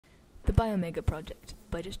The Biomega Project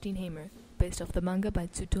by Justine Hamer, based off the manga by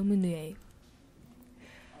Tsutomu Nue.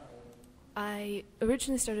 I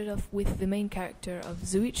originally started off with the main character of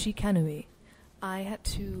Zuichi Kanui. I had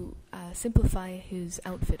to simplify his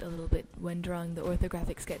outfit a little bit when drawing the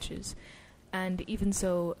orthographic sketches, and even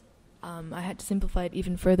so, I had to simplify it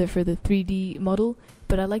even further for the 3D model,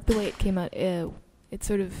 but I like the way it came out. It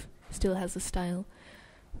sort of still has a style.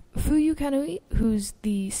 Fuyu Kanui, who's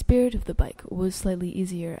the spirit of the bike, was slightly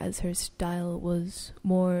easier as her style was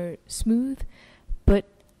more smooth, but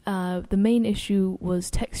the main issue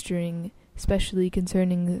was texturing, especially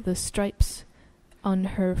concerning the stripes on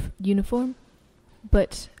her uniform.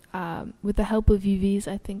 But with the help of UVs,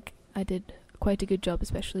 I think I did quite a good job,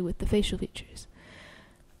 especially with the facial features.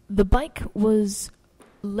 The bike was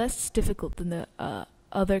less difficult than the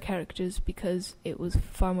other characters because it was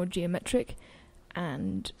far more geometric,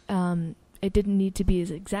 and it didn't need to be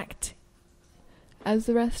as exact as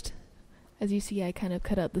the rest. As you see, I kind of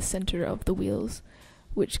cut out the center of the wheels,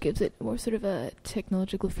 which gives it more sort of a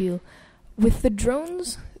technological feel. With the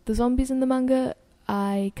drones, the zombies in the manga,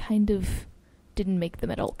 I kind of didn't make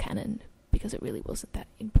them at all canon, because it really wasn't that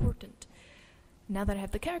important. Now that I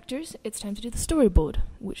have the characters, it's time to do the storyboard,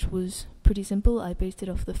 which was pretty simple. I based it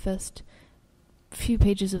off the first few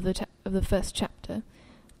pages of the first chapter,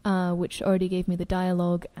 which already gave me the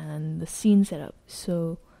dialogue and the scene setup,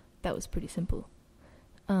 so that was pretty simple.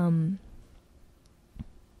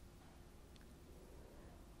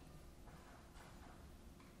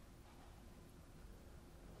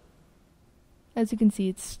 As you can see,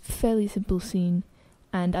 it's a fairly simple scene,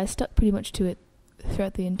 and I stuck pretty much to it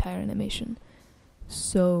throughout the entire animation,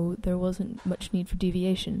 so there wasn't much need for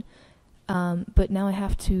deviation. But now I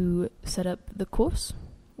have to set up the course,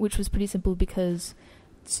 which was pretty simple because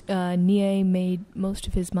Nie made most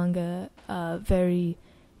of his manga very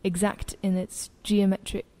exact in its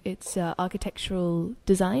architectural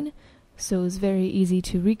design, so it was very easy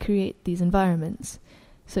to recreate these environments,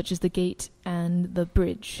 such as the gate and the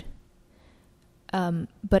bridge.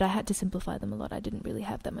 But I had to simplify them a lot. I didn't really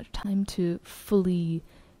have that much time to fully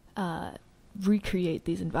recreate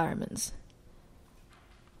these environments.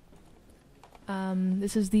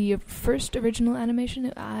 This is the first original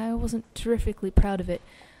animation. I wasn't terrifically proud of it.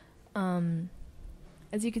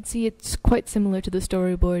 As you can see, it's quite similar to the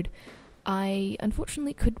storyboard. I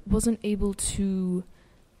unfortunately wasn't able to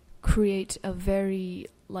create a very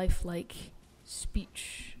lifelike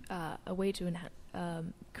speech, a way to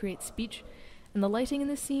create speech. And the lighting in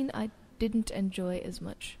this scene I didn't enjoy as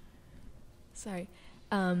much. Sorry.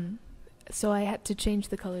 So I had to change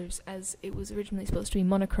the colors, as it was originally supposed to be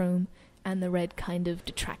monochrome, and the red kind of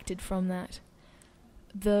detracted from that.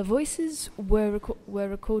 The voices were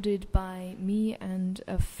recorded by me and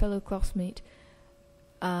a fellow classmate.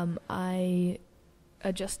 I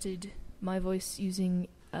adjusted my voice using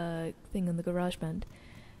a thing on the GarageBand.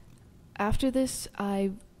 After this,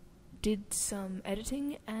 I did some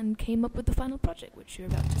editing and came up with the final project, which you're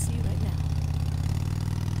about to see right now.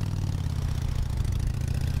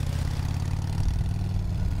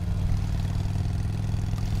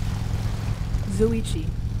 Zoichi.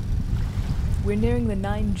 We're nearing the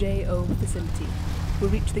 9JO facility. We'll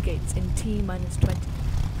reach the gates in T-20.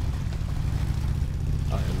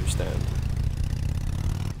 I understand.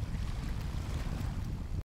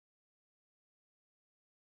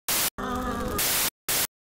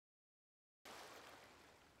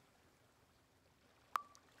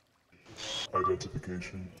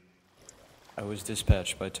 Identification. I was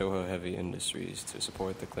dispatched by Toho Heavy Industries to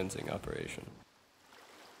support the cleansing operation.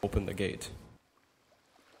 Open the gate.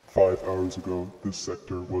 5 hours ago, this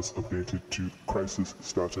sector was updated to crisis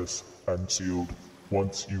status and sealed.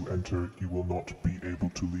 Once you enter, you will not be able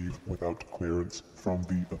to leave without clearance from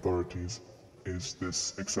the authorities. Is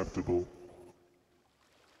this acceptable?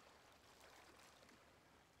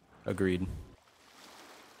 Agreed.